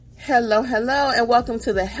Hello, and welcome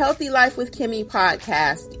to the Healthy Life with Kimmy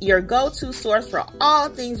podcast, your go-to source for all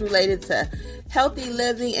things related to healthy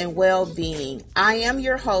living and well-being. I am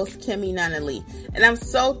your host, Kimmy Nunnally, and I'm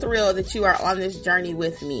so thrilled that you are on this journey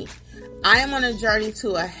with me. I am on a journey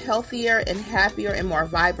to a healthier and happier and more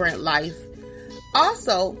vibrant life.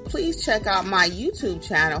 Also, please check out my YouTube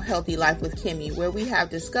channel, Healthy Life with Kimmy, where we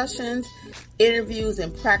have discussions, interviews,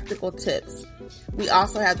 and practical tips. We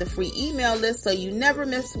also have the free email list so you never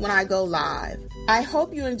miss when I go live. I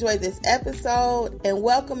hope you enjoyed this episode and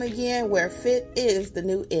welcome again where fit is the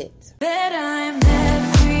new it. Bet I'm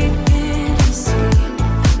everything you see.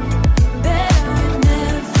 Bet I'm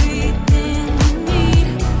everything you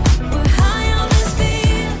need. We're high on this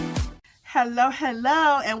beat.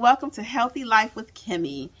 Hello, and welcome to Healthy Life with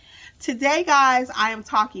Kimmy. Today, guys, I am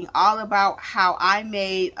talking all about how I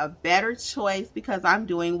made a better choice because I'm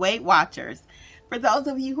doing Weight Watchers. For those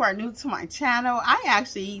of you who are new to my channel, I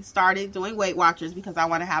actually started doing Weight Watchers because I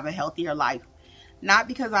want to have a healthier life. Not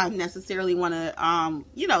because I necessarily want to,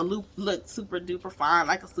 look super duper fine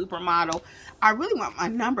like a supermodel. I really want my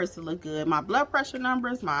numbers to look good. My blood pressure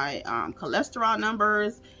numbers, my cholesterol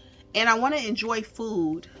numbers. And I want to enjoy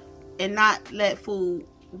food and not let food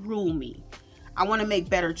rule me. I want to make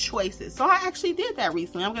better choices. So I actually did that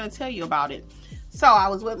recently. I'm going to tell you about it. So I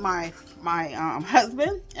was with my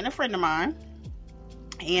husband and a friend of mine.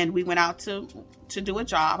 And we went out to do a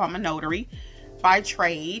job. I'm a notary by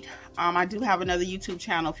trade. I do have another YouTube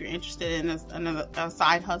channel if you're interested in another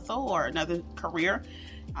side hustle or another career.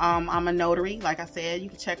 I'm a notary. Like I said, you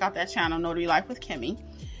can check out that channel, Notary Life with Kimmy.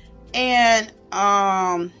 And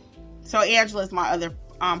so Angela is my other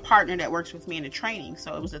partner that works with me in the training.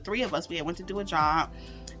 So it was the three of us. We went to do a job.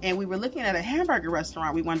 And we were looking at a hamburger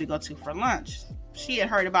restaurant we wanted to go to for lunch. She had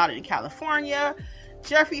heard about it in California.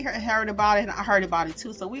 Jeffrey heard about it, and I heard about it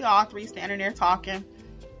too. So we all three standing there talking,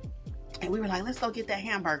 and we were like, let's go get that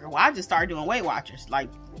hamburger. Well, I just started doing Weight Watchers like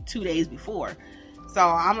 2 days before. So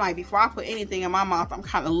I'm like, before I put anything in my mouth, I'm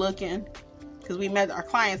kind of looking, because we met our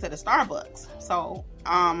clients at a Starbucks. So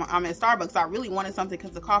I'm at Starbucks. I really wanted something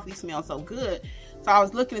because the coffee smelled so good. So I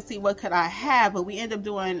was looking to see what could I have, but we ended up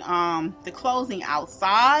doing the closing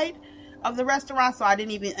outside of the restaurant, so I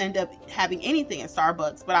didn't even end up having anything at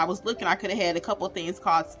Starbucks. But I was looking, I could have had a couple of things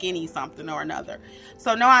called Skinny something or another.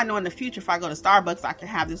 So now I know in the future, if I go to Starbucks, I can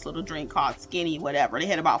have this little drink called Skinny whatever. They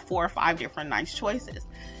had about 4 or 5 different nice choices.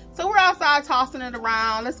 So we're outside tossing it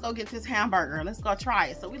around. Let's go get this hamburger. Let's go try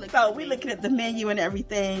it. So we looking at the menu and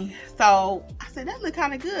everything. So I said, that look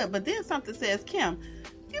kind of good. But then something says, Kim,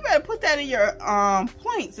 you better put that in your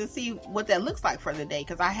points and see what that looks like for the day.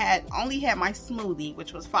 Because I only had my smoothie,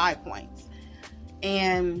 which was 5 points.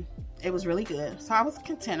 And it was really good. So I was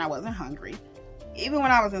content. I wasn't hungry. Even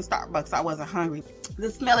when I was in Starbucks, I wasn't hungry. The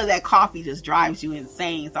smell of that coffee just drives you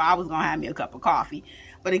insane. So I was going to have me a cup of coffee.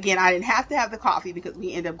 But again, I didn't have to have the coffee because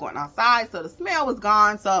we ended up going outside. So the smell was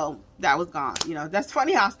gone. So that was gone. You know, that's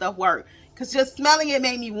funny how stuff works. Because just smelling it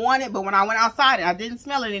made me want it. But when I went outside and I didn't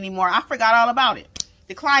smell it anymore, I forgot all about it.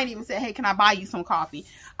 The client even said, hey, can I buy you some coffee?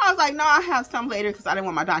 I was like, no, I'll have some later because I didn't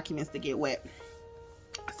want my documents to get wet.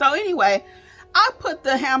 So anyway, I put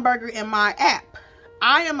the hamburger in my app.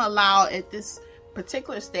 I am allowed at this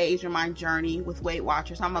particular stage in my journey with Weight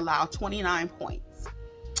Watchers, I'm allowed 29 points.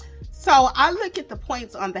 So I look at the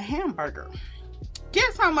points on the hamburger.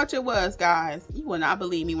 Guess how much it was, guys? You will not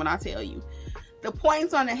believe me when I tell you. The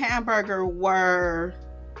points on the hamburger were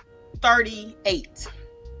 38.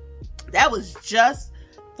 That was just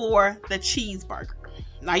for the cheeseburger.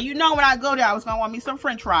 Now, you know, when I go there, I was going to want me some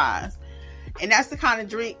french fries. And that's the kind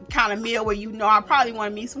of meal where you know I probably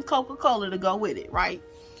wanted me some Coca-Cola to go with it, right?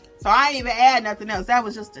 So I didn't even add nothing else. That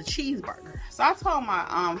was just a cheeseburger. So I told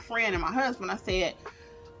my friend and my husband, I said,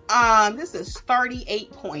 this is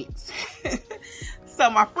 38 points. So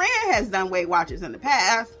my friend has done Weight Watchers in the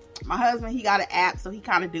past. My husband, he got an app, so he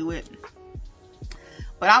kind of do it.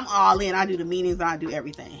 But I'm all in. I do the meetings and I do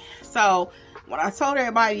everything. So when I told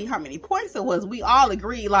everybody how many points it was, we all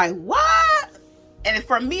agreed, like, what? And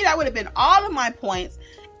for me, that would have been all of my points,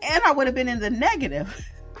 and I would have been in the negative.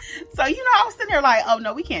 So, you know, I was sitting there like, oh,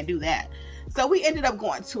 no, we can't do that. So we ended up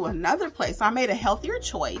going to another place. So I made a healthier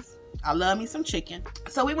choice. I love me some chicken.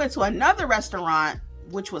 So we went to another restaurant,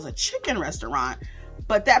 which was a chicken restaurant.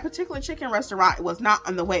 But that particular chicken restaurant was not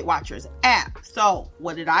on the Weight Watchers app. So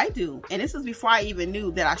what did I do? And this is before I even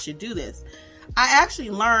knew that I should do this. I actually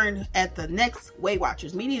learned at the next Weight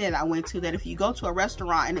Watchers meeting that I went to that if you go to a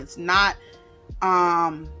restaurant and it's not,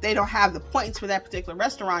 they don't have the points for that particular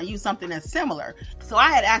restaurant, use something that's similar. So I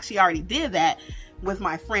had actually already did that with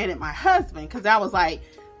my friend and my husband, because I was like,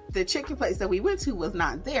 the chicken place that we went to was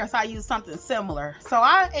not there, so I used something similar. So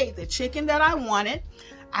I ate the chicken that I wanted.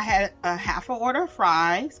 I had a half an order of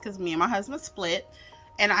fries because me and my husband split,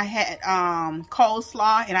 and I had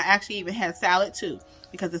coleslaw, and I actually even had salad too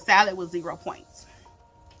because the salad was 0 points.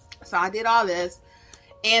 So I did all this,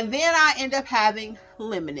 and then I ended up having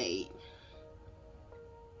lemonade.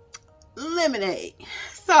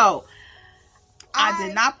 So I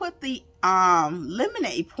did not put the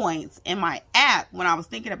lemonade points in my app when I was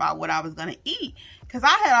thinking about what I was going to eat, because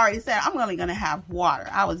I had already said I'm only going to have water.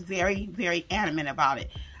 I was very, very adamant about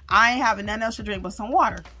it. I ain't having nothing else to drink but some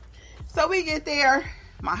water. So we get there.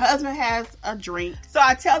 My husband has a drink. So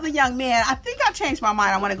I tell the young man, I think I changed my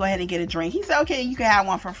mind. I want to go ahead and get a drink. He said, okay, you can have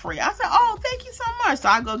one for free. I said, oh, thank you so much. So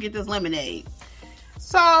I go get this lemonade.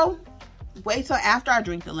 So wait till after I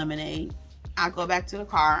drink the lemonade. I go back to the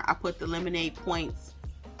car. I put the lemonade points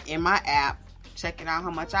in my app, checking out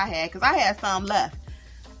how much I had, because I had some left.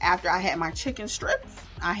 After I had my chicken strips,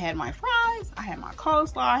 I had my fries, I had my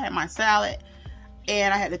coleslaw, I had my salad,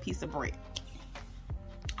 and I had a piece of bread.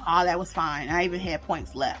 All that was fine. I even had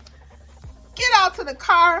points left. Get out to the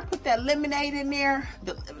car, put that lemonade in there.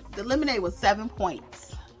 The lemonade was 7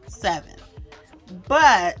 points. 7.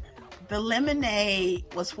 But the lemonade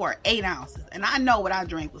was for 8 ounces. And I know what I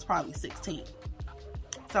drank was probably 16.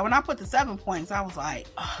 So when I put the 7 points, I was like,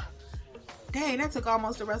 oh, dang, that took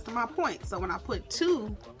almost the rest of my points. So when I put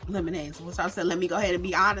 2 lemonades, which I said, let me go ahead and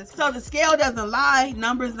be honest. So the scale doesn't lie.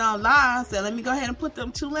 Numbers don't lie. So let me go ahead and put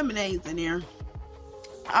them 2 lemonades in there.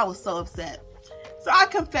 I was so upset. So I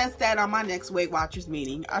confessed that on my next Weight Watchers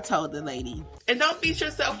meeting. I told the lady. And don't beat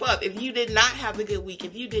yourself up if you did not have a good week.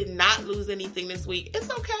 If you did not lose anything this week, it's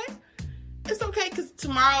okay. It's okay, because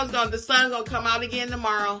the sun's going to come out again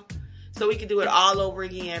tomorrow. So we can do it all over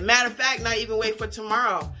again. Matter of fact, not even wait for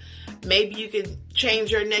tomorrow. Maybe you can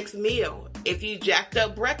change your next meal. If you jacked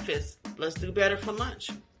up breakfast, let's do better for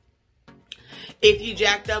lunch. If you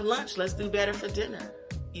jacked up lunch, let's do better for dinner.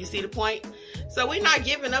 You see the point? So we're not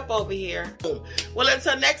giving up over here. Well,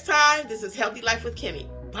 until next time, this is Healthy Life with Kimmy.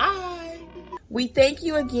 Bye. We thank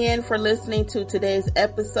you again for listening to today's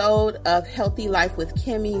episode of Healthy Life with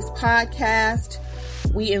Kimmy's podcast.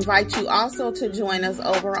 We invite you also to join us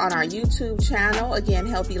over on our YouTube channel, again,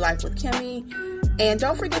 Healthy Life with Kimmy. And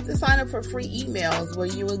don't forget to sign up for free emails where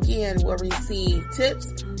you, again, will receive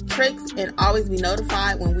tips, tricks, and always be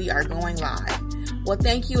notified when we are going live. Well,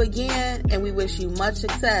 thank you again, and we wish you much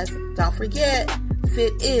success. Don't forget,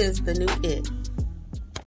 fit is the new it.